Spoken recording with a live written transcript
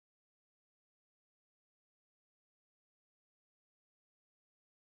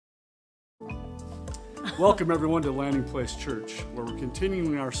Welcome everyone to Landing Place Church, where we're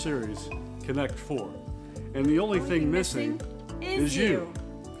continuing our series, Connect 4. And the only thing missing is you.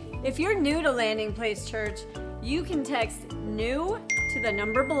 If you're new to Landing Place Church, you can text NEW to the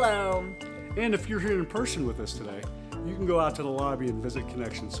number below. And if you're here in person with us today, you can go out to the lobby and visit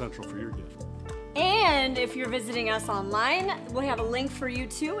Connection Central for your gift. And if you're visiting us online, we'll have a link for you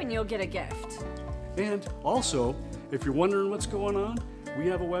too, and you'll get a gift. And also, if you're wondering what's going on, we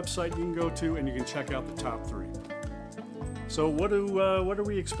have a website you can go to and you can check out the top 3. So what are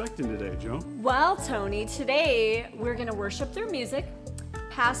we expecting today, Joan? Well, Tony, today we're going to worship through music.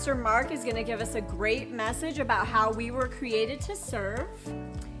 Pastor Mark is going to give us a great message about how we were created to serve.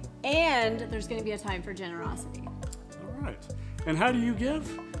 And there's going to be a time for generosity. All right. And how do you give?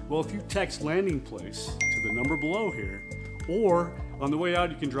 Well, if you text Landing Place to the number below here, or on the way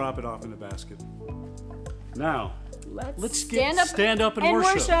out, you can drop it off in the basket. Now, let's stand up and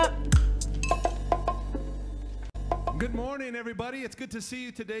worship. Good morning, everybody. It's good to see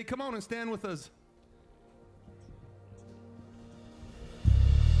you today. Come on and stand with us.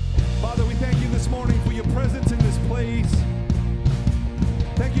 Father, we thank you this morning for your presence in this place.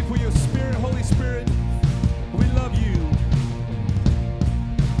 Thank you for your Spirit, Holy Spirit. We love you.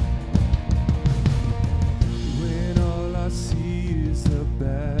 When all I see is the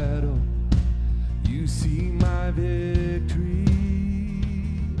battle, you see my victory.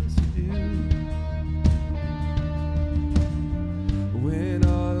 Yes, you do. When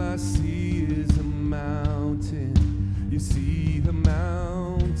all I see is a mountain, you see the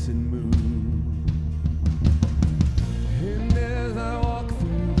mountain move. And as I walk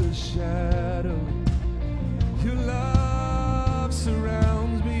through the shadow, your love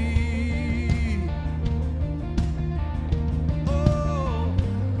surrounds me. Oh,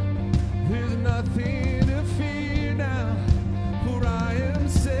 there's nothing to fear now, for I am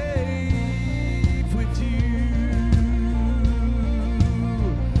safe with you.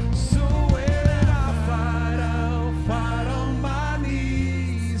 So when I fight, I'll fight on my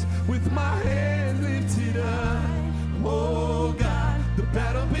knees with my hands lifted up. Oh God, the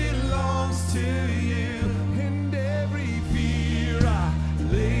battle belongs to you, and every fear I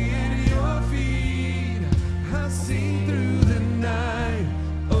lay at your feet. I sing through the night.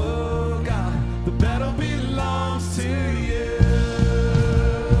 Oh God, the battle belongs to you.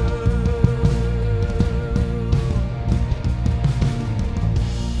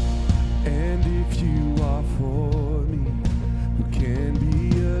 And if you are for me, who can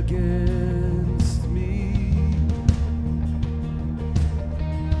be against me?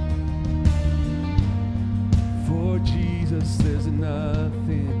 For Jesus, there's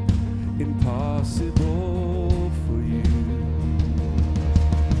nothing impossible for you.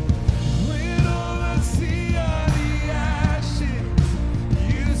 When all I see are the ashes,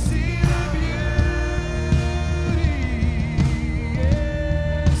 you see the beauty.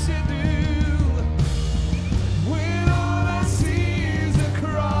 Yes, you do. When all I see is a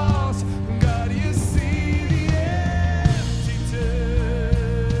cross, God, you see the empty tomb.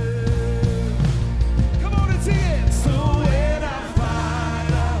 Come on and sing it. So when I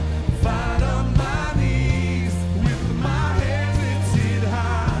fight, I'll fight on my knees with my hands lifted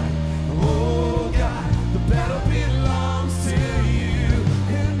high. Oh God, the battle belongs to you,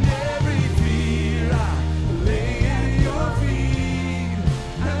 and every fear I lay at your feet.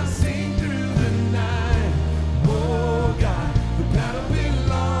 I'll sing through the night. Oh God, the battle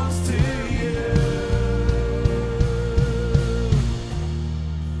belongs to you.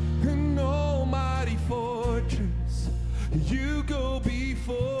 An almighty fortress, you go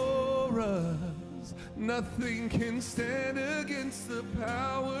before us. Nothing can stand against the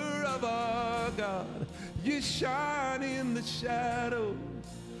power of our God. You shine in the shadows,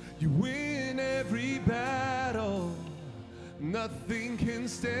 you win every battle. Nothing can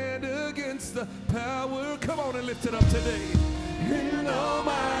stand against the power. Come on and lift it up today. An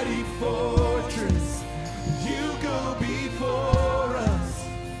almighty fortress, you go before us.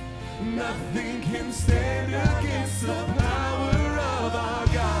 Nothing can stand against the power of our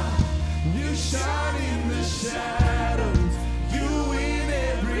God. You shine in the shadows, you win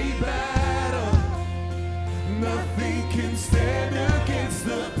every battle. Nothing can stand against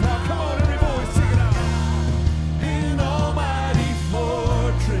the power. Come on, every voice, sing it out. An almighty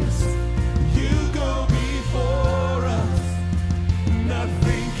fortress, you go before us.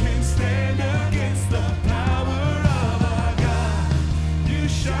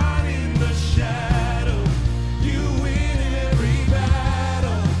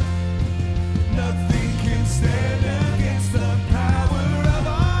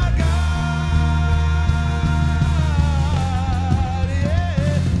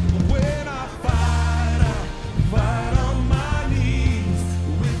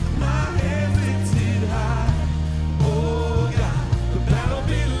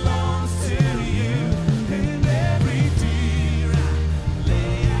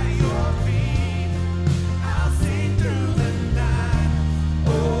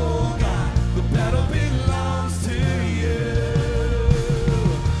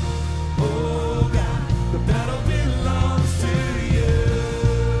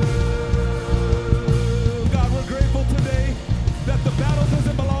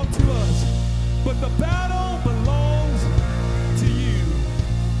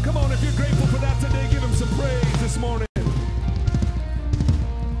 morning.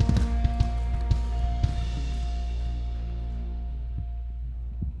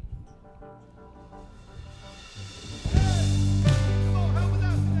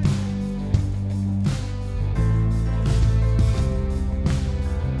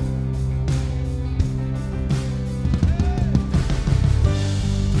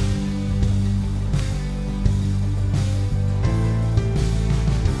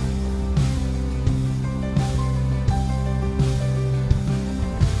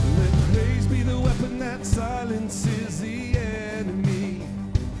 Silences the enemy.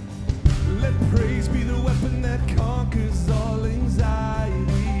 Let praise be the weapon that conquers all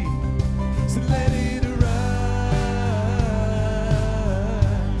anxiety. So let it arise.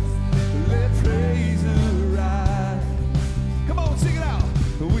 Let praise arise. Come on, sing it out.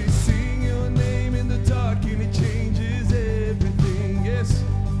 We sing your name in the dark and it changes everything. Yes,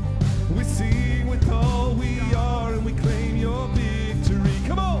 we sing with all we are and we claim your victory.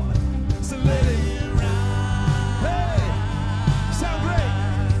 Come on, so let it.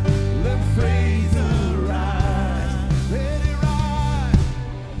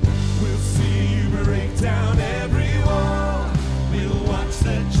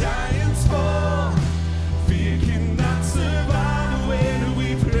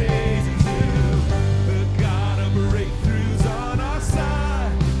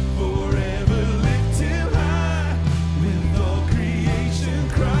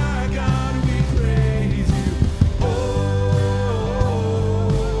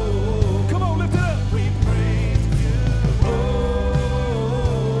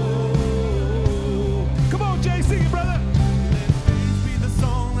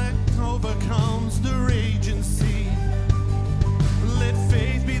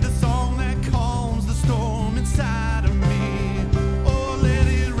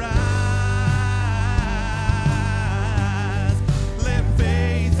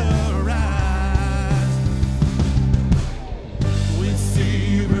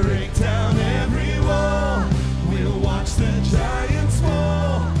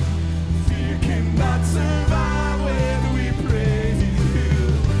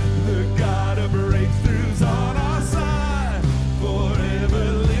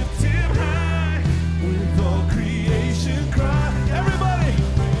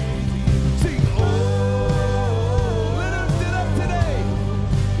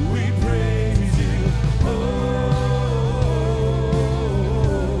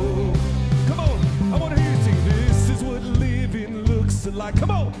 Like,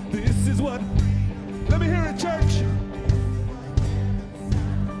 come on, this is what, let me hear it, church.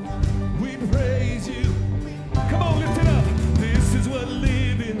 We praise you. Come on, lift it up. This is what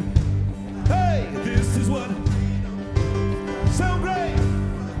living, hey, this is what, sound great.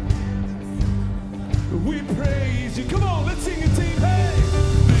 We praise you. Come on, let's sing it, team. Hey,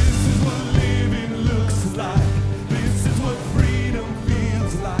 this is what living looks like. This is what freedom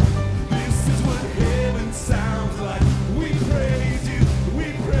feels like. This is what heaven sounds like. We praise you.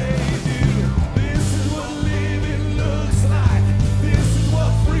 We praise you. This is what living looks like. This is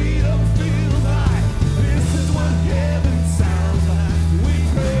what freedom feels like. This is what heaven sounds like. We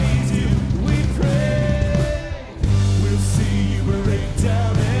praise you. We praise. We'll see you break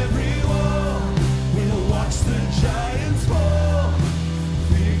down every wall. We'll watch the giants fall.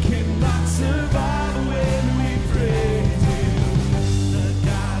 Fear cannot survive when we praise you. The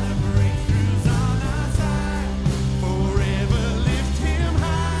God of breakthroughs on our side. Forever lift him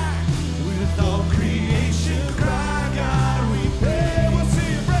high. With all creation cry, God, we pray. We'll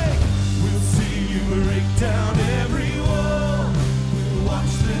see you break. We'll see you break down every wall. We'll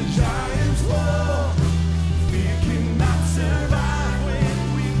watch the giants fall. Fear cannot survive when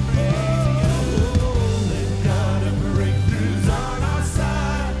we praise you. The God of breakthroughs on our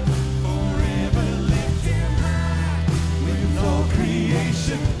side. Forever lift him high. With all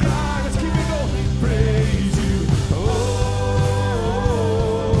creation cry. Let's keep it going. Praise you. Oh,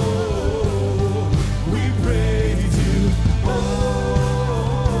 we praise you. Oh,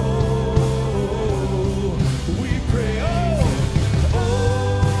 we pray. Oh,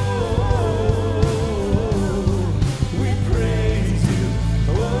 we praise you.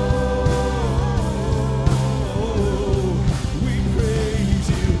 Oh, we praise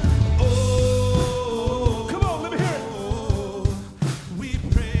you. Oh, come on, let me hear it. We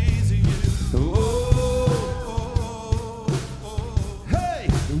praise you. Hey,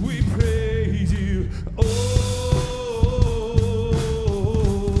 we praise you.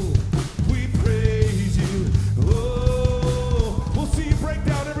 We praise you. We'll see you break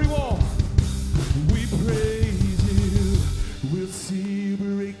down every wall. We praise you. We'll see you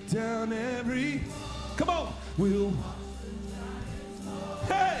break down every. Come on. will.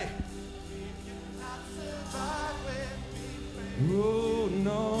 Hey! Oh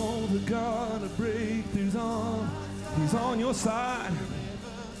no, the God of breakthroughs on. He's on your side.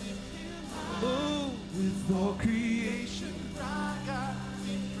 Oh, with all creation.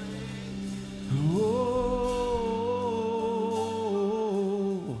 Oh,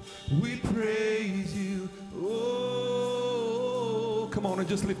 we praise you. Oh, come on and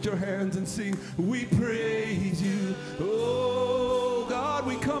just lift your hands and sing. We praise you. Oh, God,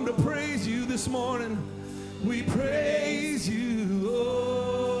 we come to praise you this morning. We praise you.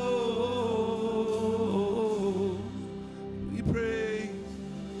 Oh, we praise.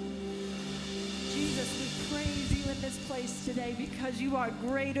 Jesus, we praise you in this place today because you are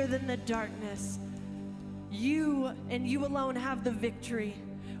greater than the darkness. You and you alone have the victory.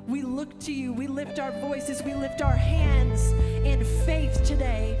 We look to you. We lift our voices. We lift our hands in faith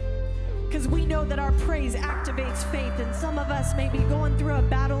today because we know that our praise activates faith, and some of us may be going through a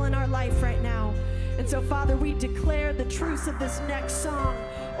battle in our life right now. And so, Father, we declare the truths of this next song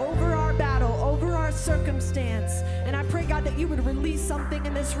over our battle, over our circumstance. And I pray, God, that you would release something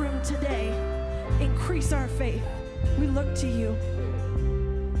in this room today. Increase our faith. We look to you.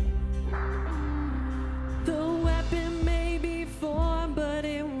 The weapon may be formed, but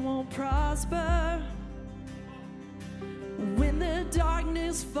it won't prosper. When the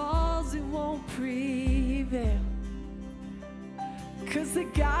darkness falls, it won't prevail. 'Cause the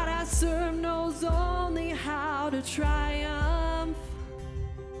God I serve knows only how to triumph.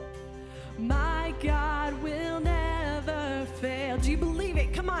 My God will never fail. Do you believe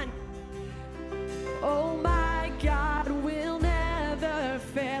it? Come on. Oh, my God will never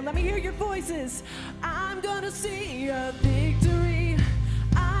fail. Let me hear your voices. I'm gonna see a victory.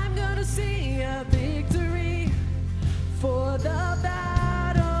 I'm gonna see a victory. For the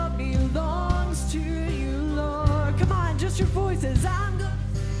battle belongs to you, Lord. Come on, just your voices. I'm gonna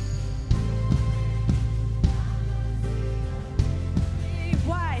see.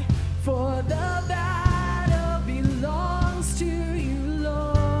 Why? For the battle belongs to you,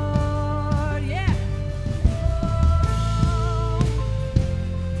 Lord. Yeah. Oh,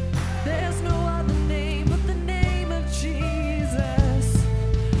 there's no other name but the name of Jesus.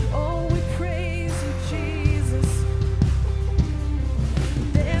 Oh, we praise you, Jesus.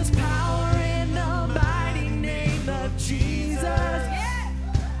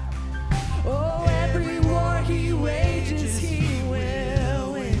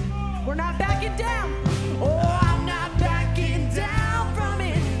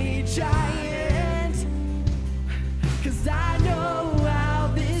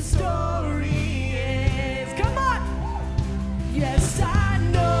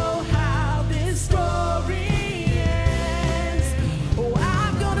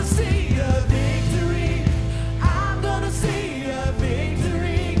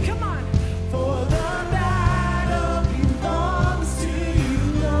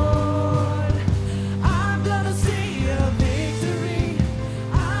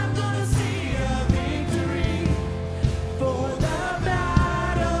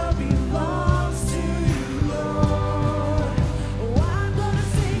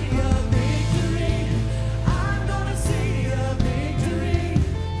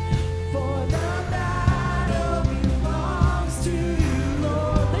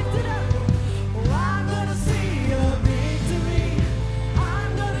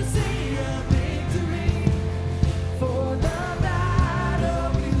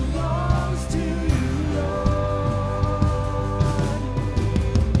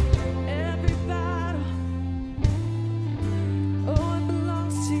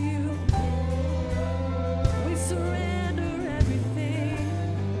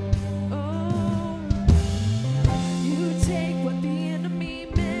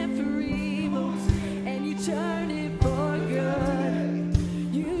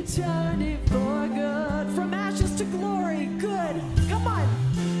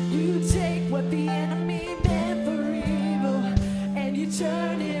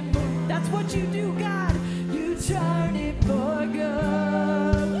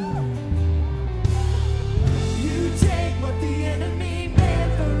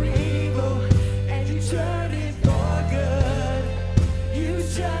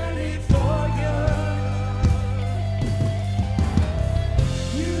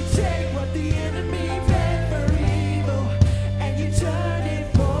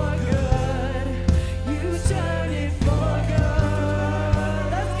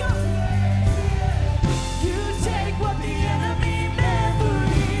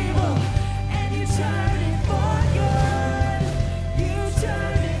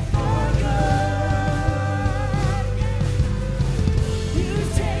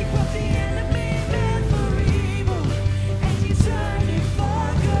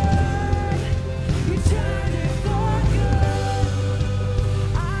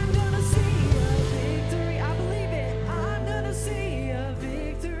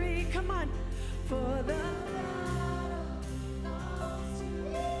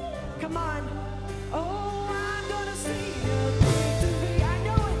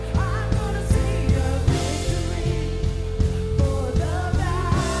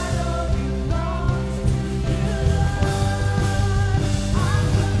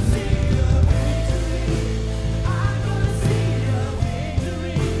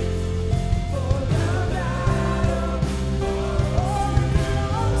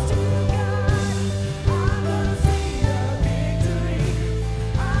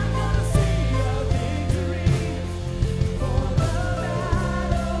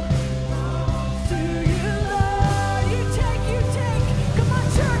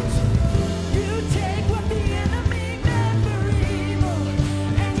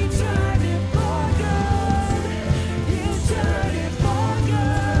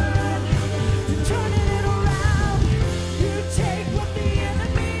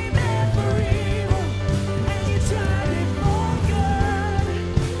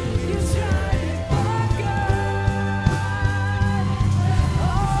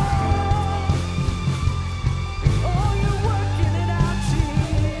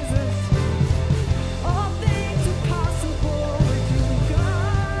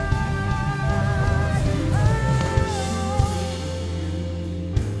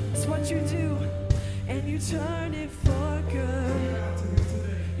 you do, and you turn it for good.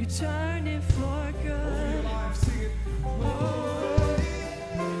 You turn it for good. Oh,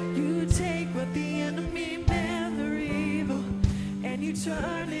 you take what the enemy meant for evil, and you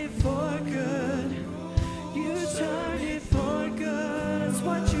turn it for good. You turn it for good. That's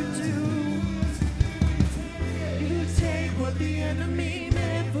what you do. You take what the enemy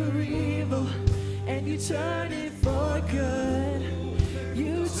meant for evil, and you turn it for good.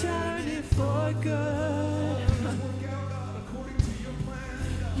 You turn it for good.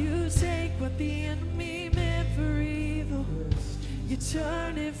 You take what the enemy meant for evil, you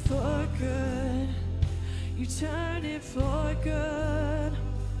turn it for good. You turn it for good.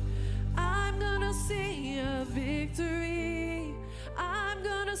 I'm gonna see a victory. I'm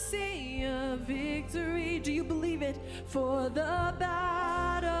gonna see a victory. Do you believe it? For the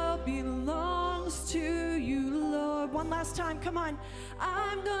battle belongs to you, Lord. One last time, come on.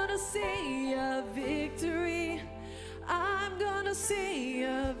 I'm gonna see a victory. I'm gonna see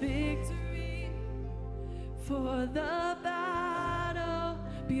a victory. For the battle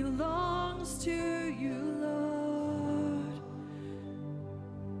belongs to you, Lord.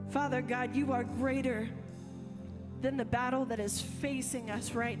 Father God, you are greater than the battle that is facing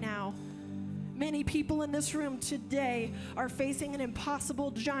us right now. Many people in this room today are facing an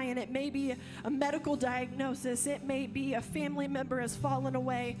impossible giant. It may be a medical diagnosis. It may be a family member has fallen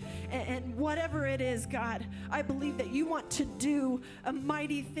away. And whatever it is, God, I believe that you want to do a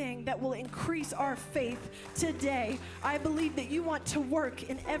mighty thing that will increase our faith today. I believe that you want to work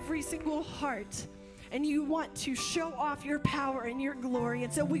in every single heart, and you want to show off your power and your glory.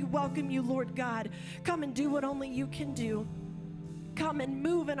 And so we welcome you, Lord God. Come and do what only you can do. Come and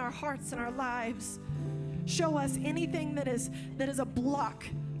move in our hearts and our lives. Show us anything that is a block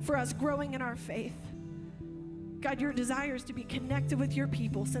for us growing in our faith. God, your desire is to be connected with your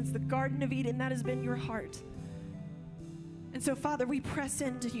people. Since the Garden of Eden, that has been your heart. And so, Father, we press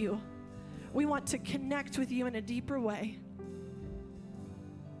into you. We want to connect with you in a deeper way.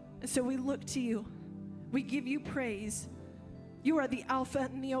 And so we look to you. We give you praise. You are the Alpha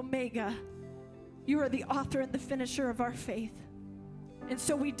and the Omega. You are the author and the finisher of our faith. And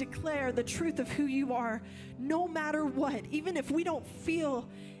so we declare the truth of who you are, no matter what. Even if we don't feel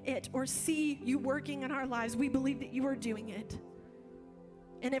it or see you working in our lives, we believe that you are doing it.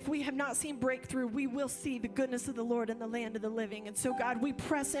 And if we have not seen breakthrough, we will see the goodness of the Lord in the land of the living. And so, God, we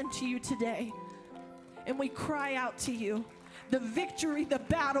press into you today, and we cry out to you. The victory, the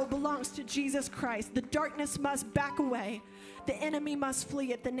battle belongs to Jesus Christ. The darkness must back away. The enemy must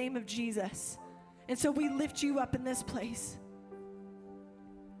flee at the name of Jesus. And so we lift you up in this place.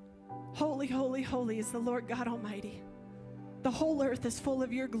 Holy, holy, holy is the Lord God Almighty. The whole earth is full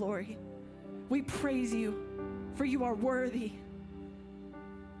of your glory. We praise you, for you are worthy.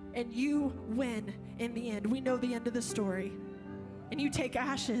 And you win in the end. We know the end of the story. And you take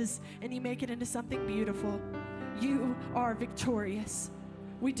ashes and you make it into something beautiful. You are victorious.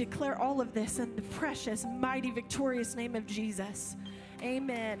 We declare all of this in the precious, mighty, victorious name of Jesus.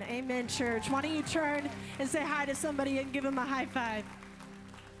 Amen. Amen, church. Why don't you turn and say hi to somebody and give them a high five?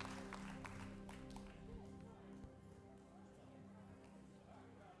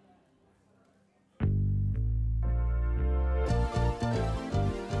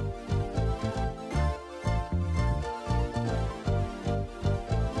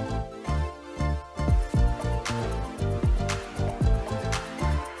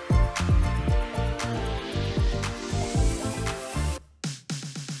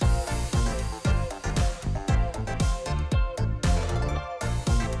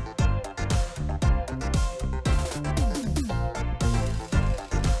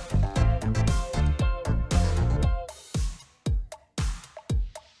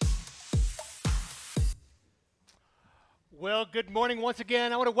 Well, good morning once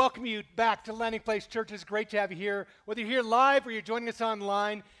again. I want to welcome you back to Landing Place Church. It's great to have you here. Whether you're here live or you're joining us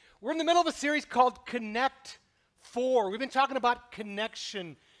online, we're in the middle of a series called Connect 4. We've been talking about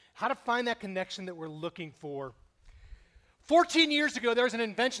connection, how to find that connection that we're looking for. 14 years ago, there was an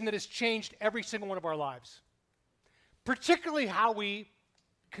invention that has changed every single one of our lives, particularly how we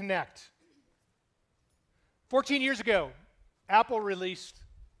connect. 14 years ago, Apple released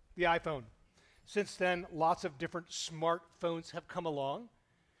the iPhone. Since then, lots of different smartphones have come along.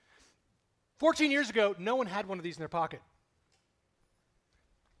 14 years ago, no one had one of these in their pocket.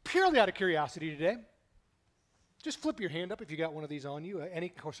 Purely out of curiosity today, just flip your hand up if you got one of these on you,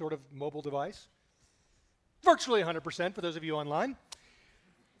 any sort of mobile device. Virtually 100% for those of you online.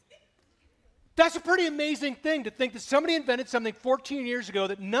 That's a pretty amazing thing to think that somebody invented something 14 years ago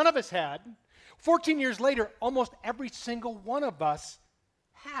that none of us had. 14 years later, almost every single one of us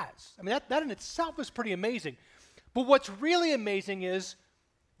has. I mean, that in itself is pretty amazing. But what's really amazing is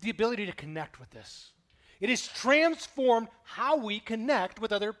the ability to connect with this. It has transformed how we connect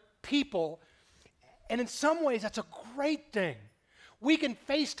with other people. And in some ways, that's a great thing. We can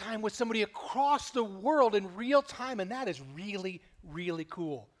FaceTime with somebody across the world in real time, and that is really, really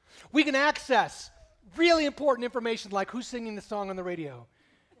cool. We can access really important information like who's singing the song on the radio.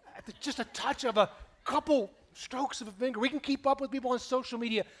 At just a touch of a couple strokes of a finger. We can keep up with people on social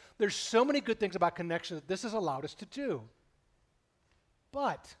media. There's so many good things about connection that this has allowed us to do.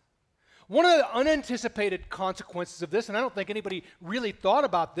 But one of the unanticipated consequences of this, and I don't think anybody really thought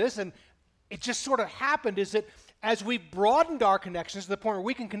about this, and it just sort of happened, is that as we broadened our connections to the point where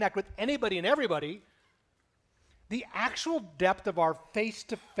we can connect with anybody and everybody, the actual depth of our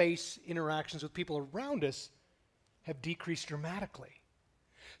face-to-face interactions with people around us have decreased dramatically.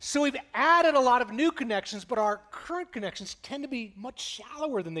 So we've added a lot of new connections, but our current connections tend to be much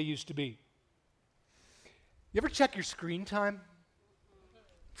shallower than they used to be. You ever check your screen time?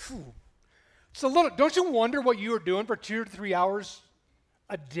 Phew. It's a little, don't you wonder what you were doing for 2 to 3 hours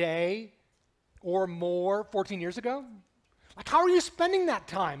a day or more 14 years ago? Like, how are you spending that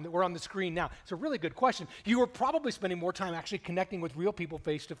time that we're on the screen now? It's a really good question. You were probably spending more time actually connecting with real people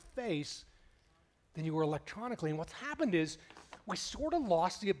face to face than you were electronically. And what's happened is we sort of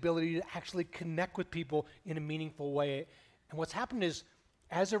lost the ability to actually connect with people in a meaningful way. And what's happened is,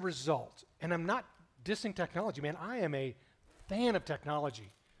 as a result, and I'm not dissing technology, man, I am a fan of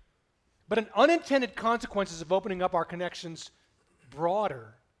technology. But an unintended consequences of opening up our connections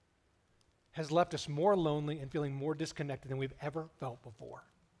broader has left us more lonely and feeling more disconnected than we've ever felt before.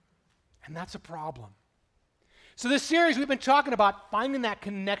 And that's a problem. So this series, we've been talking about finding that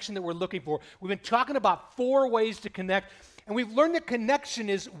connection that we're looking for. We've been talking about 4 ways to connect, and we've learned that connection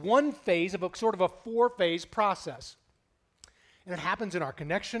is one phase of a sort of a 4-phase process. And it happens in our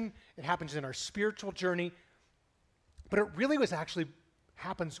connection, it happens in our spiritual journey, but it really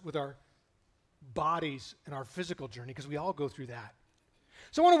happens with our bodies and our physical journey, because we all go through that.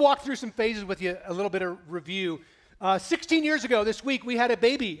 So I want to walk through some phases with you, a little bit of review. 16 years ago this week, we had a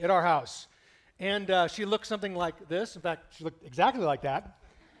baby at our house. And she looked something like this. In fact, she looked exactly like that.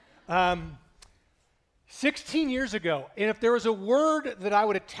 16 years ago. And if there was a word that I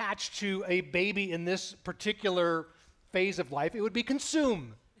would attach to a baby in this particular phase of life, it would be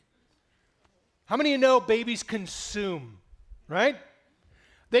consume. How many of you know babies consume, right?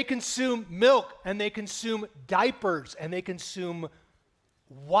 They consume milk, and they consume diapers, and they consume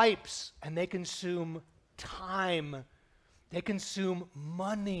wipes, and they consume time. They consume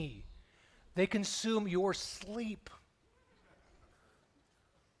money. They consume your sleep.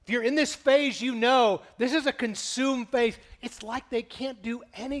 If you're in this phase, you know this is a consume phase. It's like they can't do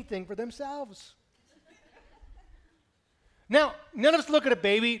anything for themselves. Now, none of us look at a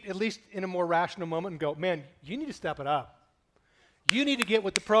baby, at least in a more rational moment, and go, man, you need to step it up. You need to get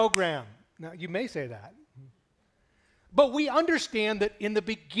with the program. Now, you may say that. But we understand that in the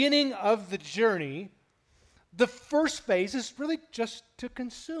beginning of the journey, the first phase is really just to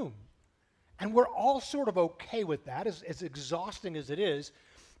consume. And we're all sort of okay with that, as exhausting as it is,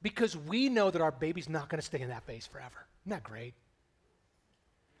 because we know that our baby's not going to stay in that phase forever. Isn't that great?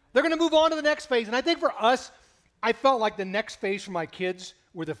 They're going to move on to the next phase. And I think for us, I felt like the next phase for my kids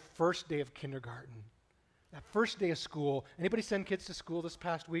were the first day of kindergarten. That first day of school. Anybody send kids to school this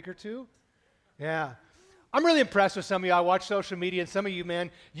past week or two? Yeah. I'm really impressed with some of you. I watch social media, and some of you, man,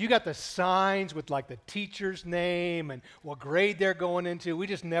 you got the signs with like the teacher's name and what grade they're going into. We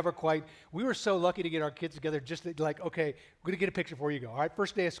just never quite, we were so lucky to get our kids together just to, like, okay, we're going to get a picture before you go. All right,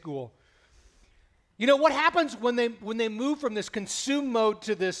 first day of school. You know, what happens when they move from this consume mode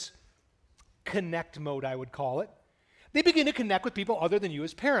to this connect mode, I would call it? They begin to connect with people other than you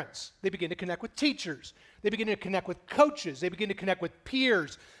as parents. They begin to connect with teachers. They begin to connect with coaches. They begin to connect with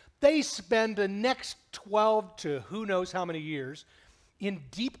peers. They spend the next 12 to who knows how many years in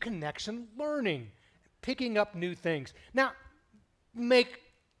deep connection learning, picking up new things. Now, make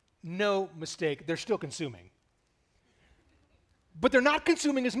no mistake, they're still consuming. But they're not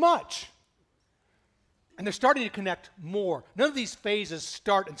consuming as much. And they're starting to connect more. None of these phases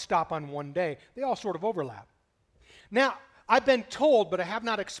start and stop on one day. They all sort of overlap. Now, I've been told, but I have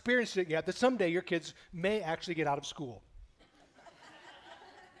not experienced it yet, that someday your kids may actually get out of school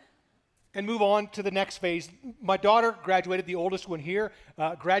and move on to the next phase. My daughter graduated, the oldest one here,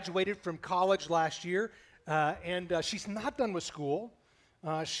 graduated from college last year, and she's not done with school.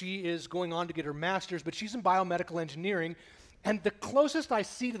 She is going on to get her master's, but she's in biomedical engineering, and the closest I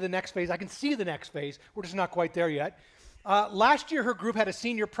see to the next phase, I can see the next phase, we're just not quite there yet. Last year, her group had a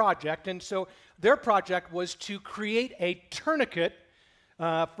senior project, and so their project was to create a tourniquet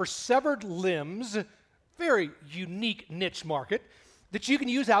for severed limbs, very unique niche market, that you can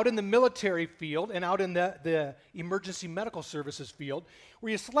use out in the military field and out in the emergency medical services field,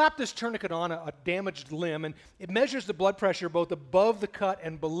 where you slap this tourniquet on a damaged limb, and it measures the blood pressure both above the cut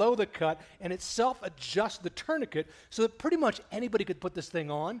and below the cut, and it self-adjusts the tourniquet so that pretty much anybody could put this thing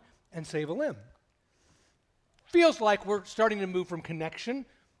on and save a limb. Feels like we're starting to move from connection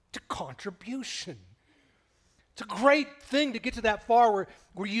to contribution. It's a great thing to get to that far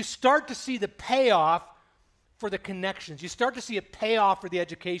where you start to see the payoff for the connections. You start to see a payoff for the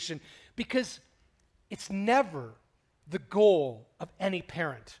education, because it's never the goal of any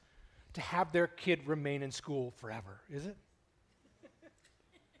parent to have their kid remain in school forever, is it?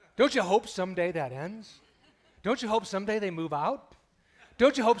 Don't you hope someday that ends? Don't you hope someday they move out?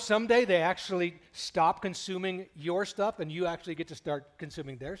 Don't you hope someday they actually stop consuming your stuff and you actually get to start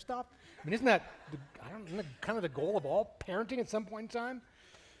consuming their stuff? I mean, isn't that kind of the goal of all parenting at some point in time?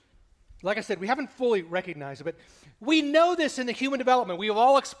 Like I said, we haven't fully recognized it, but we know this in the human development. We've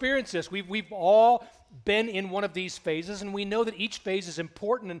all experienced this. We've all been in one of these phases, and we know that each phase is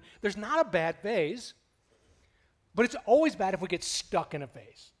important, and there's not a bad phase, but it's always bad if we get stuck in a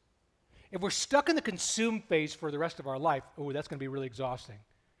phase. If we're stuck in the consume phase for the rest of our life, that's going to be really exhausting.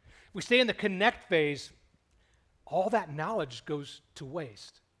 If we stay in the connect phase, all that knowledge goes to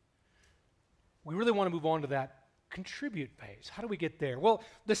waste. We really want to move on to that contribute phase. How do we get there? Well,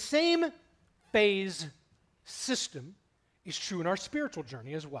 the same phase system is true in our spiritual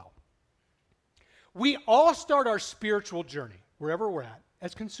journey as well. We all start our spiritual journey, wherever we're at,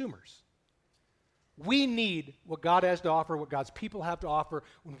 as consumers. We need what God has to offer, what God's people have to offer.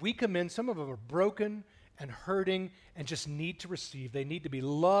 When we come in, some of them are broken and hurting and just need to receive. They need to be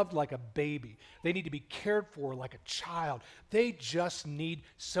loved like a baby. They need to be cared for like a child. They just need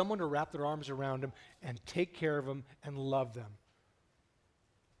someone to wrap their arms around them and take care of them and love them.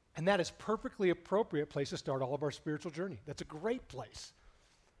 And that is perfectly appropriate place to start all of our spiritual journey. That's a great place.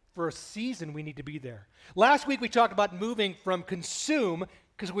 For a season, we need to be there. Last week, we talked about moving from consume,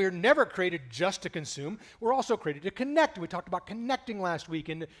 because we were never created just to consume. We're also created to connect. We talked about connecting last week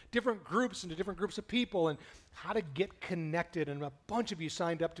into different groups of people and how to get connected. And a bunch of you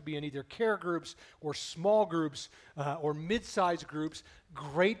signed up to be in either care groups or small groups or mid-sized groups.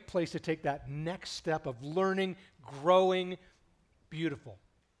 Great place to take that next step of learning, growing. Beautiful.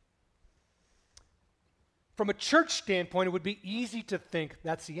 From a church standpoint, it would be easy to think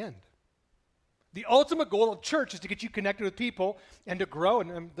that's the end. The ultimate goal of church is to get you connected with people and to grow,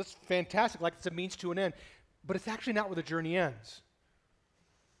 and that's fantastic, like it's a means to an end. But it's actually not where the journey ends.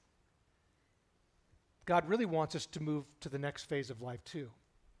 God really wants us to move to the next phase of life too,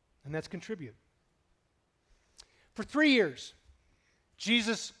 and that's contribute. For 3 years,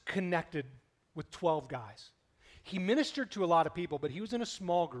 Jesus connected with 12 guys. He ministered to a lot of people, but he was in a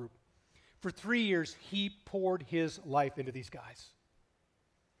small group. For 3 years, he poured his life into these guys.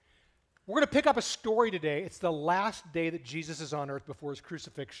 We're going to pick up a story today. It's the last day that Jesus is on earth before his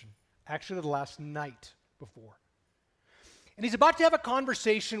crucifixion. Actually, the last night before. And he's about to have a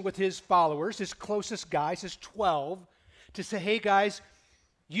conversation with his followers, his closest guys, his 12, to say, hey guys,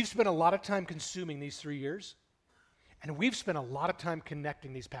 you've spent a lot of time consuming these 3 years, and we've spent a lot of time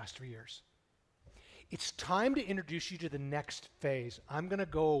connecting these past 3 years. It's time to introduce you to the next phase. I'm going to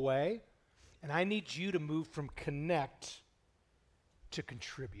go away, and I need you to move from connect to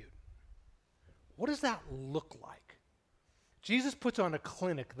contribute. What does that look like? Jesus puts on a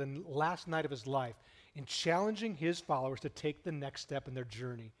clinic the last night of his life in challenging his followers to take the next step in their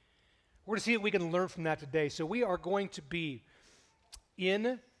journey. We're going to see if we can learn from that today. So we are going to be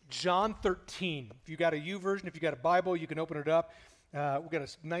in John 13. If you got a YouVersion, if you got a Bible, you can open it up. We've got a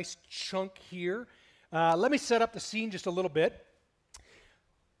nice chunk here. Let me set up the scene just a little bit.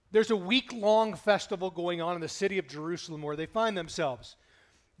 There's a week-long festival going on in the city of Jerusalem where they find themselves.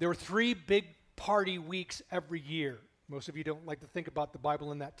 There were 3 big party weeks every year. Most of you don't like to think about the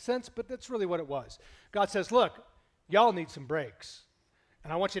Bible in that sense, but that's really what it was. God says, look, y'all need some breaks.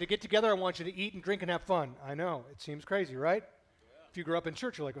 And I want you to get together. I want you to eat and drink and have fun. I know, it seems crazy, right? Yeah. If you grew up in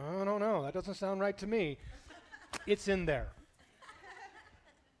church, you're like, oh, I don't know. That doesn't sound right to me. It's in there.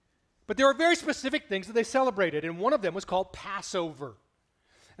 But there were very specific things that they celebrated, and one of them was called Passover.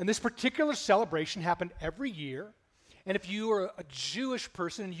 And this particular celebration happened every year. And if you were a Jewish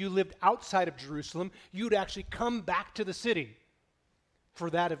person and you lived outside of Jerusalem, you'd actually come back to the city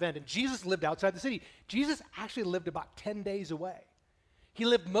for that event. And Jesus lived outside the city. Jesus actually lived about 10 days away. He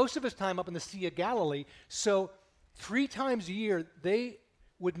lived most of his time up in the Sea of Galilee. So 3 times a year, they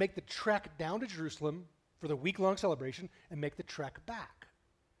would make the trek down to Jerusalem for the week-long celebration and make the trek back.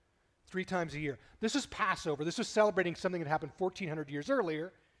 3 times a year. This was Passover. This was celebrating something that happened 1,400 years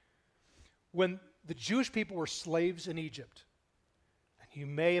earlier when the Jewish people were slaves in Egypt. And you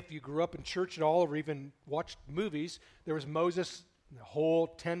may, if you grew up in church at all or even watched movies, there was Moses and the whole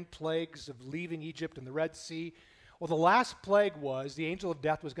 10 plagues of leaving Egypt and the Red Sea. Well, the last plague was the angel of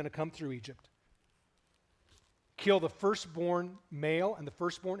death was going to come through Egypt, kill the firstborn male and the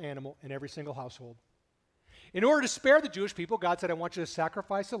firstborn animal in every single household. In order to spare the Jewish people, God said, I want you to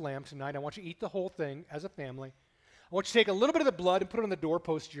sacrifice a lamb tonight. I want you to eat the whole thing as a family. I want you to take a little bit of the blood and put it on the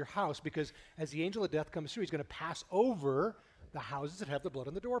doorpost of your house, because as the angel of death comes through, he's going to pass over the houses that have the blood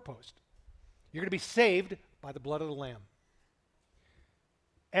on the doorpost. You're going to be saved by the blood of the lamb.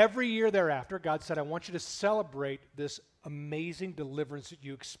 Every year thereafter, God said, I want you to celebrate this amazing deliverance that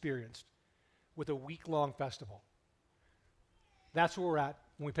you experienced with a week-long festival. That's where we're at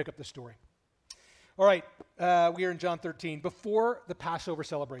when we pick up the story. All right, we are in John 13. Before the Passover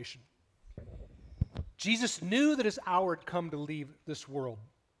celebration, Jesus knew that his hour had come to leave this world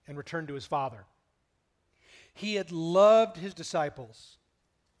and return to his Father. He had loved his disciples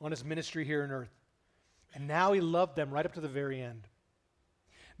on his ministry here on earth, and now he loved them right up to the very end.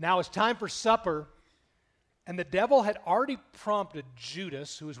 Now it's time for supper, and the devil had already prompted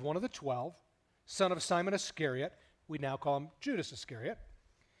Judas, who was one of the 12, son of Simon Iscariot, we now call him Judas Iscariot,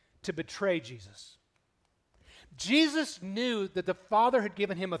 to betray Jesus. Jesus knew that the Father had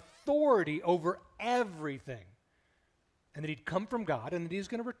given him authority over everything, and that he'd come from God, and that he was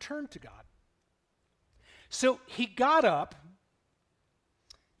going to return to God. So he got up,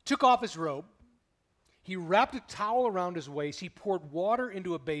 took off his robe, he wrapped a towel around his waist, he poured water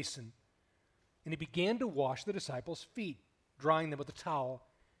into a basin, and he began to wash the disciples' feet, drying them with the towel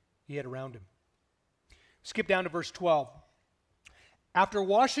he had around him. Skip down to verse 12. After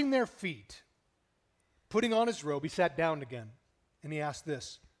washing their feet, putting on his robe, he sat down again, and he asked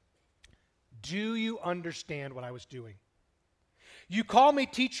this, do you understand what I was doing? You call me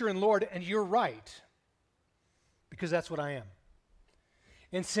teacher and Lord, and you're right, because that's what I am.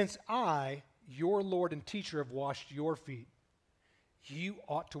 And since I, your Lord and teacher, have washed your feet, you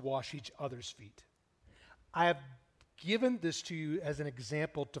ought to wash each other's feet. I have given this to you as an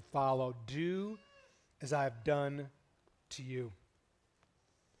example to follow. Do as I have done to you.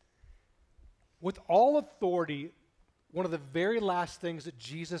 With all authority, one of the very last things that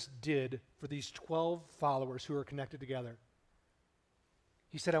Jesus did for these 12 followers who are connected together,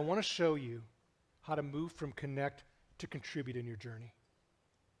 he said, I want to show you how to move from connect to contribute in your journey.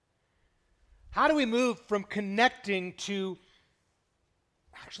 How do we move from connecting to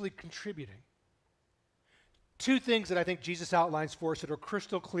actually contributing? 2 things that I think Jesus outlines for us that are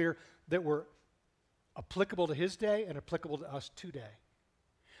crystal clear, that were applicable to his day and applicable to us today.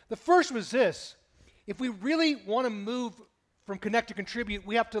 The first was this: if we really want to move from connect to contribute,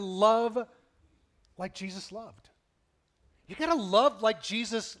 we have to love like Jesus loved. You got to love like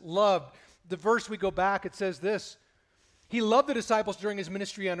Jesus loved. The verse we go back, it says this: he loved the disciples during his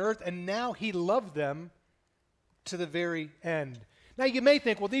ministry on earth, and now he loved them to the very end. Now you may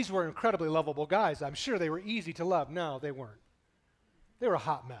think, well, these were incredibly lovable guys. I'm sure they were easy to love. No, they weren't. They were a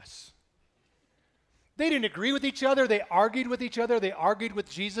hot mess. They didn't agree with each other. They argued with each other. They argued with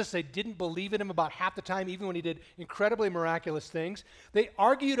Jesus. They didn't believe in him about half the time, even when he did incredibly miraculous things. They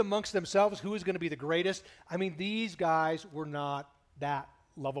argued amongst themselves who was going to be the greatest. I mean, these guys were not that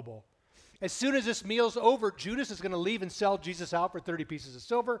lovable. As soon as this meal's over, Judas is going to leave and sell Jesus out for 30 pieces of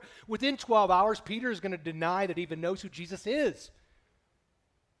silver. Within 12 hours, Peter is going to deny that he even knows who Jesus is.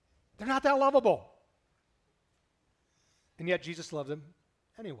 They're not that lovable. And yet Jesus loved them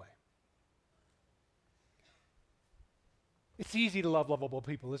anyway. It's easy to love lovable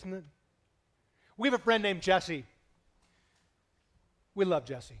people, isn't it? We have a friend named Jesse. We love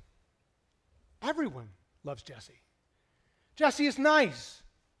Jesse. Everyone loves Jesse. Jesse is nice.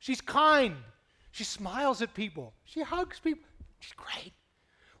 She's kind. She smiles at people. She hugs people. She's great.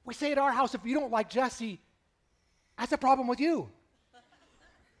 We say at our house, if you don't like Jesse, that's a problem with you.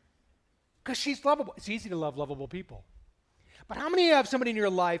 Because she's lovable. It's easy to love lovable people. But how many of you have somebody in your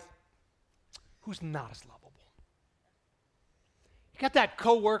life who's not as lovable? You got that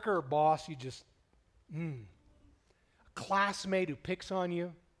coworker or boss you just, a classmate who picks on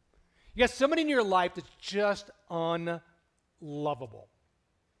you. You got somebody in your life that's just unlovable.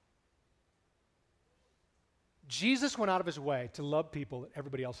 Jesus went out of his way to love people that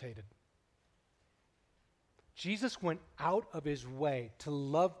everybody else hated. Jesus went out of his way to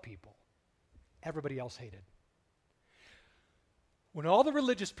love people everybody else hated. When all the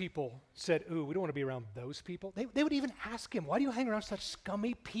religious people said, ooh, we don't want to be around those people, they would even ask him, why do you hang around such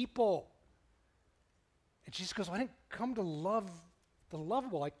scummy people? And Jesus goes, well, I didn't come to love the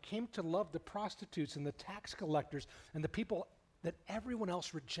lovable. I came to love the prostitutes and the tax collectors and the people that everyone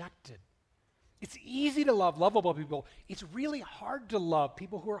else rejected. It's easy to love lovable people. It's really hard to love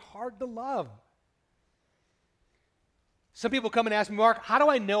people who are hard to love. Some people come and ask me, Mark, how do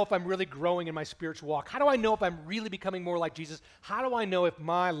I know if I'm really growing in my spiritual walk? How do I know if I'm really becoming more like Jesus? How do I know if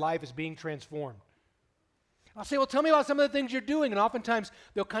my life is being transformed? I'll say, well, tell me about some of the things you're doing. And oftentimes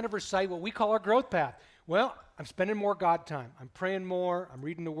they'll kind of recite what we call our growth path. Well, I'm spending more God time. I'm praying more. I'm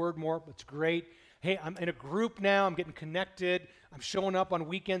reading the Word more. It's great. Hey, I'm in a group now. I'm getting connected. I'm showing up on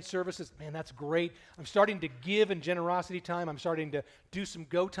weekend services. Man, that's great. I'm starting to give in generosity time. I'm starting to do some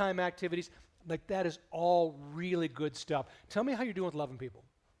go time activities. Like, that is all really good stuff. Tell me how you're doing with loving people.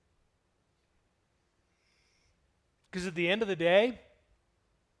 Because at the end of the day,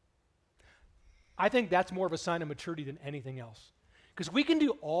 I think that's more of a sign of maturity than anything else. Because we can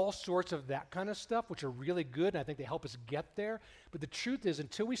do all sorts of that kind of stuff, which are really good, and I think they help us get there. But the truth is,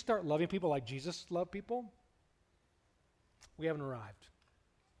 until we start loving people like Jesus loved people, we haven't arrived.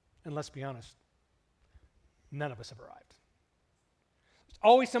 And let's be honest, none of us have arrived. There's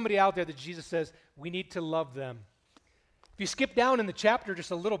always somebody out there that Jesus says, we need to love them. If you skip down in the chapter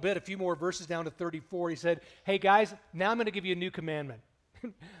just a little bit, a few more verses down to 34, he said, hey guys, now I'm going to give you a new commandment.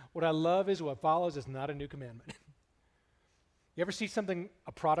 What I love is what follows is not a new commandment. You ever see something,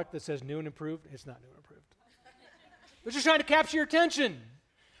 a product that says new and improved? It's not new and improved. They're just trying to capture your attention.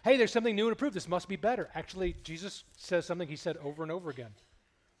 Hey, there's something new and improved. This must be better. Actually, Jesus says something he said over and over again.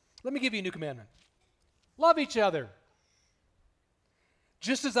 Let me give you a new commandment. Love each other.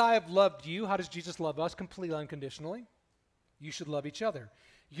 Just as I have loved you, how does Jesus love us? Completely unconditionally. You should love each other.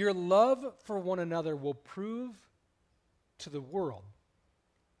 Your love for one another will prove to the world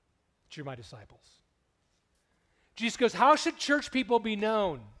that you're my disciples. Jesus goes, how should church people be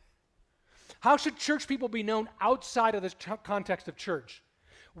known? How should church people be known outside of the context of church?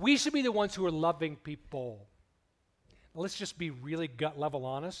 We should be the ones who are loving people. Now, let's just be really gut level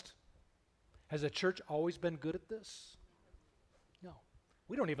honest. Has the church always been good at this? No.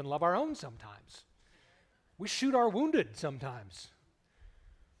 We don't even love our own sometimes. We shoot our wounded sometimes.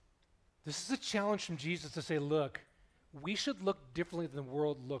 This is a challenge from Jesus to say, look, we should look differently than the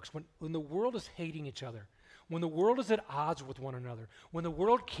world looks. When the world is hating each other, when the world is at odds with one another, when the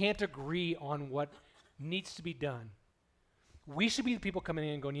world can't agree on what needs to be done, we should be the people coming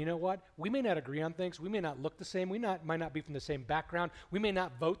in and going, you know what? We may not agree on things. We may not look the same. We might not be from the same background. We may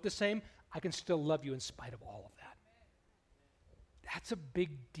not vote the same. I can still love you in spite of all of that. That's a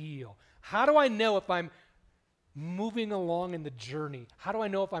big deal. How do I know if I'm moving along in the journey? How do I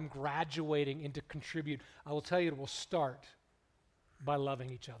know if I'm graduating into contribute? I will tell you, it will start by loving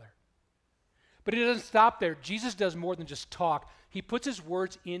each other. But it doesn't stop there. Jesus does more than just talk. He puts his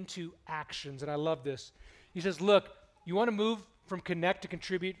words into actions, and I love this. He says, look, you want to move from connect to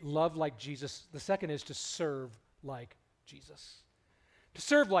contribute, love like Jesus. The second is to serve like Jesus. To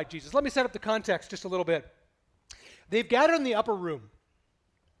serve like Jesus. Let me set up the context just a little bit. They've gathered in the upper room.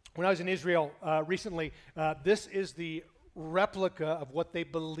 When I was in Israel recently, this is the replica of what they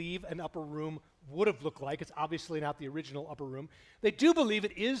believe an upper room would have looked like. It's obviously not the original upper room. They do believe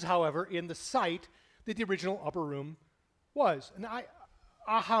it is, however, in the site that the original upper room was. And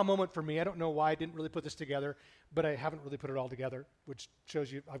aha moment for me. I don't know why I didn't really put this together, but I haven't really put it all together, which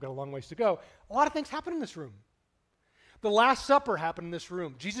shows you I've got a long ways to go. A lot of things happen in this room. The Last Supper happened in this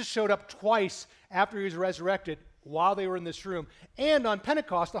room. Jesus showed up twice after he was resurrected while they were in this room. And on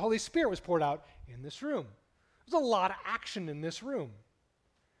Pentecost, the Holy Spirit was poured out in this room. There's a lot of action in this room.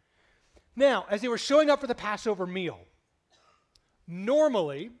 Now, as they were showing up for the Passover meal,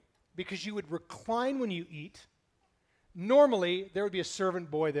 normally, because you would recline when you eat, normally there would be a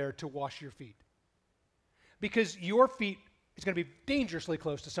servant boy there to wash your feet. Because your feet is going to be dangerously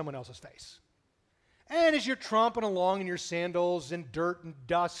close to someone else's face. And as you're tromping along in your sandals and dirt and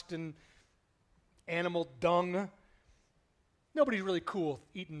dust and animal dung, nobody's really cool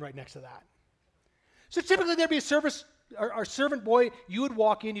eating right next to that. So typically there'd be a servant boy. You would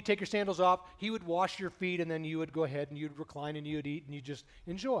walk in, you take your sandals off, he would wash your feet, and then you would go ahead and you'd recline and you'd eat and you'd just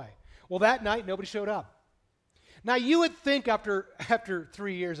enjoy. Well, that night, nobody showed up. Now, you would think after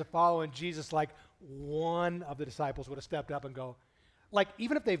 3 years of following Jesus, like one of the disciples would have stepped up and go, like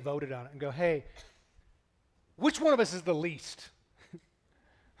even if they voted on it and go, hey, which one of us is the least?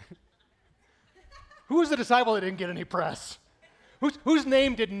 Who is the disciple that didn't get any press? Whose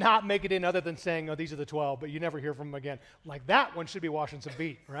name did not make it in other than saying, oh, these are the 12, but you never hear from them again. Like that one should be washing some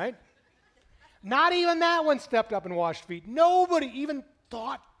feet, right? Not even that one stepped up and washed feet. Nobody even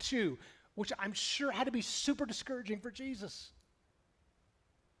thought to, which I'm sure had to be super discouraging for Jesus.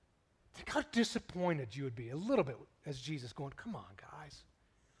 Think how disappointed you would be a little bit as Jesus going, come on, guys.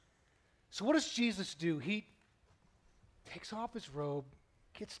 So what does Jesus do? He takes off his robe,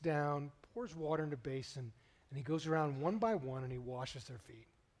 gets down, pours water in a basin, and he goes around one by one and he washes their feet.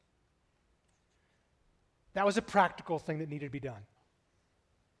 That was a practical thing that needed to be done.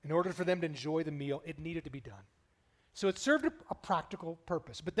 In order for them to enjoy the meal, it needed to be done. So it served a practical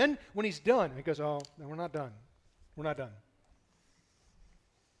purpose. But then when he's done, he goes, oh, no, we're not done. We're not done.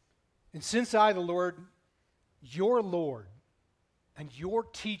 And since I, the Lord, your Lord, and your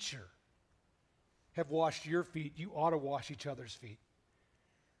teacher, have washed your feet, you ought to wash each other's feet.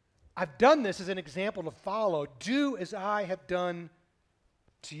 I've done this as an example to follow. Do as I have done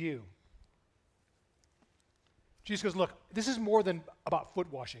to you. Jesus goes, look, this is more than about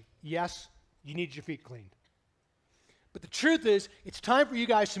foot washing. Yes, you need your feet cleaned. But the truth is, it's time for you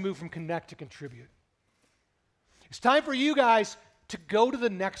guys to move from connect to contribute. It's time for you guys to go to the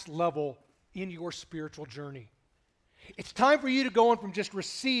next level in your spiritual journey. It's time for you to go on from just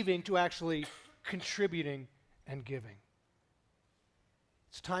receiving to actually contributing and giving.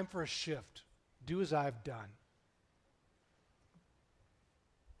 It's time for a shift. Do as I've done.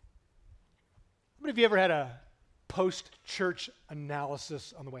 How many of you ever had a post-church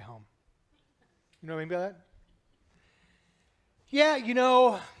analysis on the way home? You know what I mean by that? Yeah, you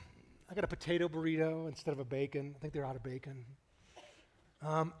know, I got a potato burrito instead of a bacon. I think they're out of bacon.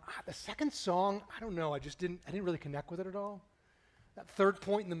 The second song, I don't know. I didn't really connect with it at all. That third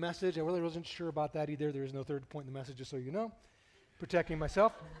point in the message, I really wasn't sure about that either. There is no third point in the message, just so you know. Protecting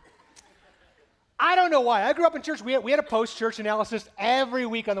myself. I don't know why. I grew up in church. We had a post-church analysis every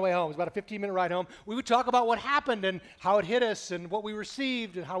week on the way home. It was about a 15-minute ride home. We would talk about what happened and how it hit us and what we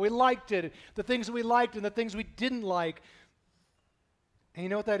received and how we liked it, the things that we liked and the things we didn't like. And you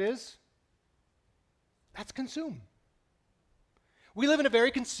know what that is? That's consume. We live in a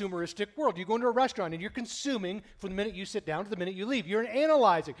very consumeristic world. You go into a restaurant and you're consuming from the minute you sit down to the minute you leave. You're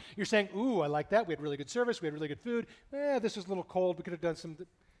analyzing. You're saying, ooh, I like that. We had really good service. We had really good food. This was a little cold. We could have done some.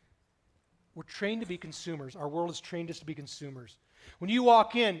 We're trained to be consumers. Our world has trained us to be consumers. When you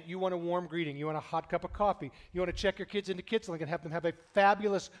walk in, you want a warm greeting. You want a hot cup of coffee. You want to check your kids into KidsLink and have them have a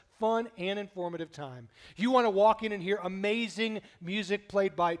fabulous, fun, and informative time. You want to walk in and hear amazing music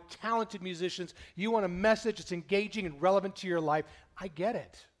played by talented musicians. You want a message that's engaging and relevant to your life. I get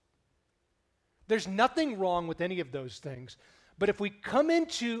it. There's nothing wrong with any of those things. But if we come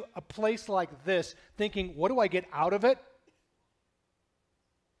into a place like this thinking, what do I get out of it?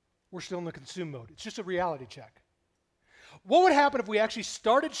 We're still in the consume mode. It's just a reality check. What would happen if we actually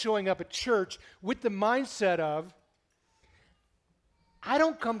started showing up at church with the mindset of, I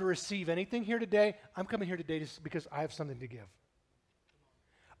don't come to receive anything here today. I'm coming here today just because I have something to give.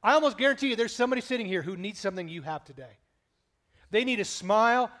 I almost guarantee you there's somebody sitting here who needs something you have today. They need a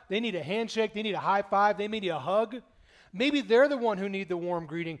smile. They need a handshake. They need a high five. They may need a hug. Maybe they're the one who need the warm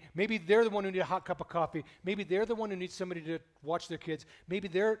greeting. Maybe they're the one who need a hot cup of coffee. Maybe they're the one who needs somebody to watch their kids. Maybe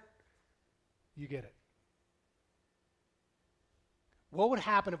you get it. What would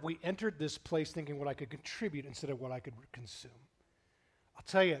happen if we entered this place thinking what I could contribute instead of what I could consume? I'll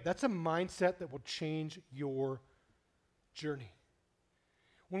tell you, that's a mindset that will change your journey.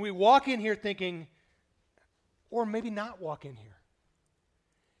 When we walk in here thinking, or maybe not walk in here.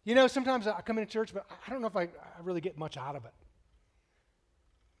 You know, sometimes I come into church, but I don't know if I really get much out of it.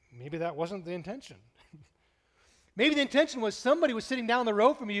 Maybe that wasn't the intention. Maybe the intention was somebody was sitting down the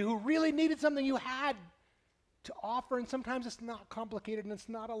road from you who really needed something you had to offer, and sometimes it's not complicated and it's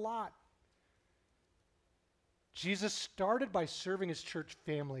not a lot. Jesus started by serving his church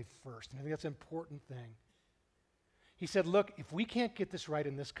family first, and I think that's an important thing. He said, look, if we can't get this right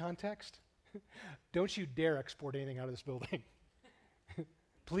in this context, don't you dare export anything out of this building.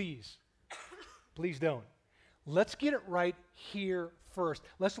 Please. Please don't. Let's get it right here first.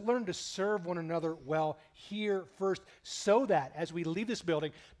 Let's learn to serve one another well here first so that as we leave this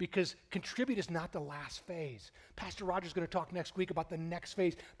building, because contribute is not the last phase. Pastor Roger's going to talk next week about the next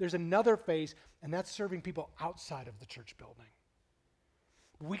phase. There's another phase, and that's serving people outside of the church building.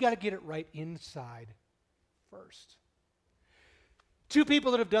 We got to get it right inside first. Two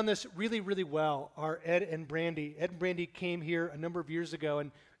people that have done this really, really well are Ed and Brandy. Ed and Brandy came here a number of years ago,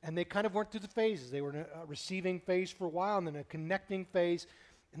 and they kind of went through the phases. They were in a receiving phase for a while, and then a connecting phase,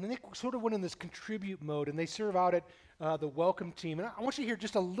 and then they sort of went in this contribute mode, and they serve out at the welcome team. And I want you to hear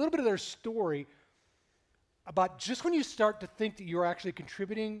just a little bit of their story about just when you start to think that you're actually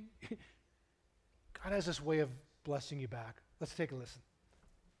contributing, God has this way of blessing you back. Let's take a listen.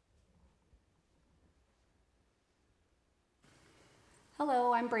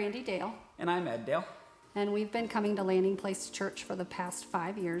 Hello, I'm Brandy Dale. And I'm Ed Dale. And we've been coming to Landing Place Church for the past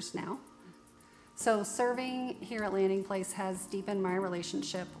 5 years now. So serving here at Landing Place has deepened my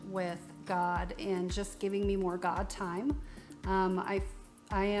relationship with God and just giving me more God time. I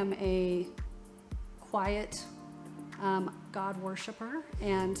am a quiet God worshiper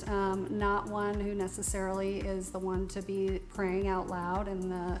and not one who necessarily is the one to be praying out loud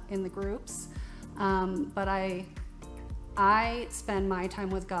in the groups. But I spend my time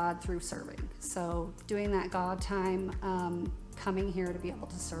with God through serving. So doing that God time, coming here to be able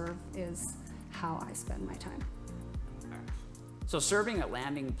to serve is how I spend my time. So serving at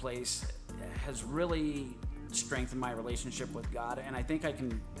Landing Place has really strengthened my relationship with God, and I think I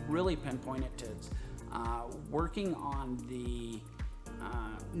can really pinpoint it to working on the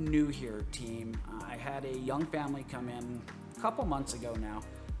New Here team. I had a young family come in a couple months ago now,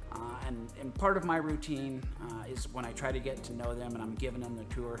 and part of my routine is when I try to get to know them and I'm giving them the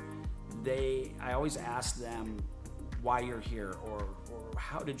tour, I always ask them why you're here or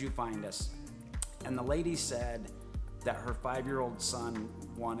how did you find us? And the lady said that her 5-year-old son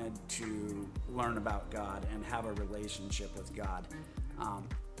wanted to learn about God and have a relationship with God.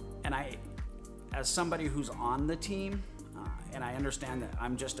 And I, as somebody who's on the team, and I understand that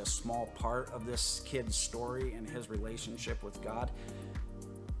I'm just a small part of this kid's story and his relationship with God,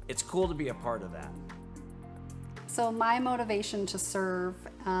 it's cool to be a part of that. So my motivation to serve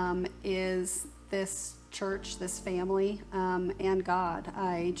is this church, this family, and God.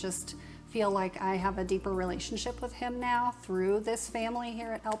 I just feel like I have a deeper relationship with Him now through this family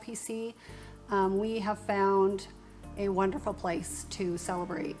here at LPC. We have found a wonderful place to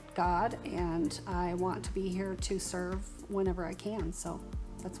celebrate God, and I want to be here to serve whenever I can, so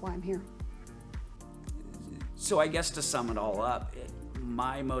that's why I'm here. So I guess to sum it all up,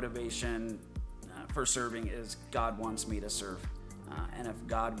 my motivation for serving is God wants me to serve. And if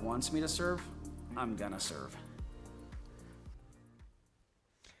God wants me to serve, I'm gonna serve.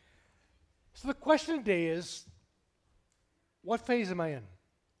 So the question today is, what phase am I in?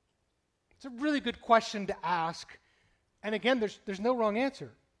 It's a really good question to ask. And again, there's no wrong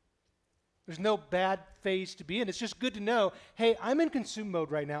answer. There's no bad phase to be in. It's just good to know, hey, I'm in consume mode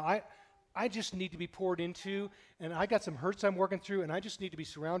right now. I just need to be poured into, and I got some hurts I'm working through, and I just need to be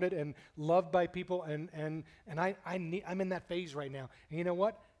surrounded and loved by people, and I'm in that phase right now. And you know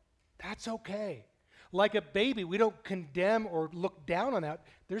what? That's okay. Like a baby, we don't condemn or look down on that.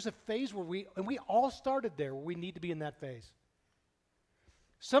 There's a phase where we all started there, where we need to be in that phase.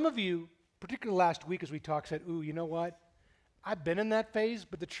 Some of you, particularly last week as we talked, said, ooh, you know what? I've been in that phase,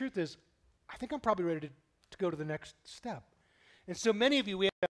 but the truth is, I think I'm probably ready to go to the next step. And so many of you, we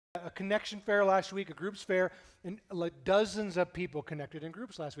had a connection fair last week, a groups fair, and like dozens of people connected in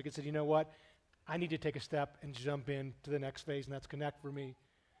groups last week and said, you know what? I need to take a step and jump into the next phase, and that's connect for me.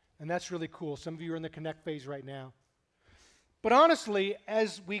 And that's really cool. Some of you are in the connect phase right now. But honestly,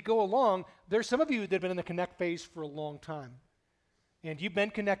 as we go along, there's some of you that have been in the connect phase for a long time. And you've been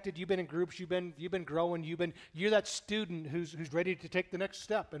connected, you've been in groups, you've been growing, you're that student who's ready to take the next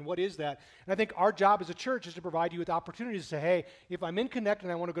step. And what is that? And I think our job as a church is to provide you with opportunities to say, hey, if I'm in Connect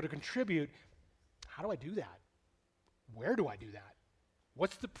and I want to go to contribute, how do I do that? Where do I do that?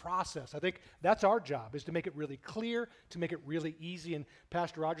 What's the process? I think that's our job, is to make it really clear, to make it really easy. And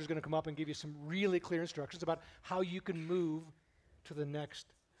Pastor Roger's going to come up and give you some really clear instructions about how you can move to the next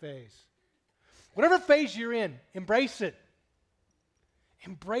phase. Whatever phase you're in, embrace it.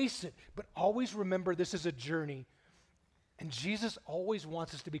 Embrace it, but always remember this is a journey, and Jesus always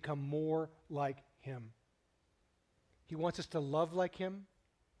wants us to become more like Him. He wants us to love like Him,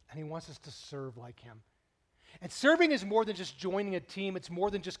 and He wants us to serve like Him. And serving is more than just joining a team. It's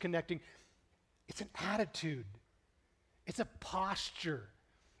more than just connecting. It's an attitude. It's a posture.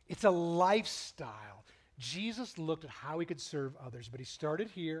 It's a lifestyle. Jesus looked at how He could serve others, but He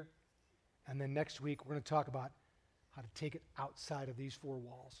started here, and then next week we're going to talk about how to take it outside of these four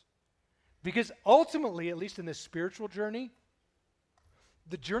walls. Because ultimately, at least in this spiritual journey,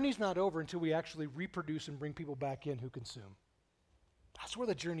 the journey's not over until we actually reproduce and bring people back in who consume. That's where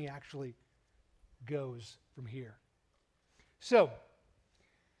the journey actually goes from here. So,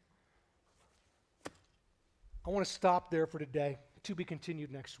 I want to stop there for today, to be continued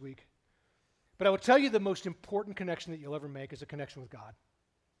next week. But I will tell you the most important connection that you'll ever make is a connection with God.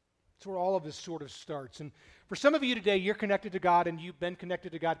 It's where all of this sort of starts. And for some of you today, you're connected to God and you've been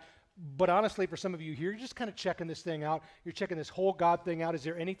connected to God. But honestly, for some of you here, you're just kind of checking this thing out. You're checking this whole God thing out. Is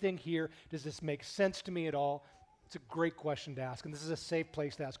there anything here? Does this make sense to me at all? It's a great question to ask. And this is a safe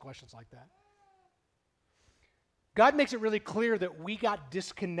place to ask questions like that. God makes it really clear that we got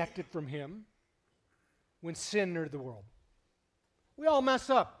disconnected from Him when sin entered the world. We all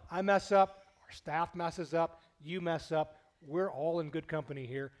mess up. I mess up. Our staff messes up. You mess up. We're all in good company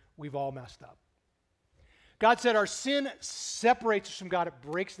here. We've all messed up. God said our sin separates us from God. It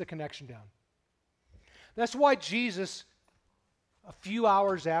breaks the connection down. That's why Jesus, a few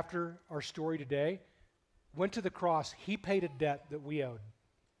hours after our story today, went to the cross. He paid a debt that we owed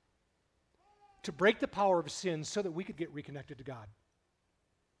to break the power of sin so that we could get reconnected to God.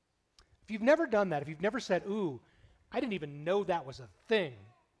 If you've never done that, if you've never said, ooh, I didn't even know that was a thing,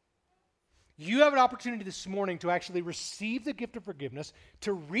 you have an opportunity this morning to actually receive the gift of forgiveness,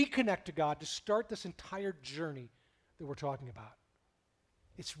 to reconnect to God, to start this entire journey that we're talking about.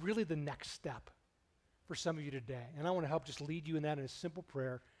 It's really the next step for some of you today. And I want to help just lead you in that in a simple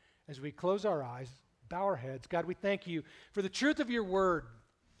prayer as we close our eyes, bow our heads. God, we thank you for the truth of your word.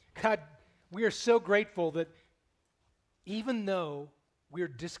 God, we are so grateful that even though we are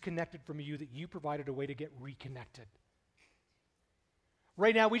disconnected from you, that you provided a way to get reconnected.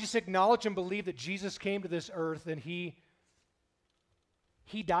 Right now, we just acknowledge and believe that Jesus came to this earth and he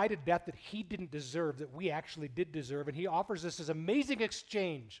died a death that he didn't deserve, that we actually did deserve, and he offers us this amazing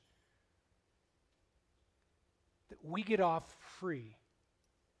exchange that we get off free,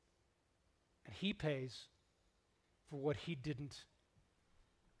 and he pays for what he didn't,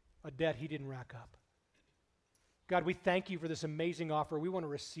 a debt he didn't rack up. God, we thank you for this amazing offer. We want to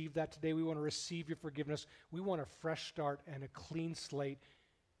receive that today. We want to receive your forgiveness. We want a fresh start and a clean slate.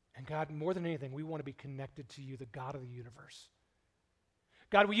 And God, more than anything, we want to be connected to you, the God of the universe.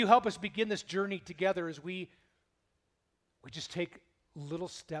 God, will you help us begin this journey together as we just take little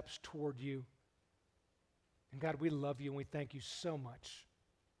steps toward you. And God, we love you and we thank you so much.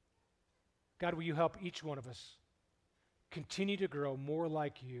 God, will you help each one of us continue to grow more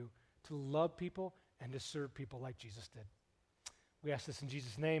like you, to love people and to serve people like Jesus did. We ask this in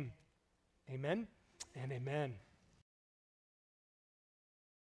Jesus' name. Amen and amen.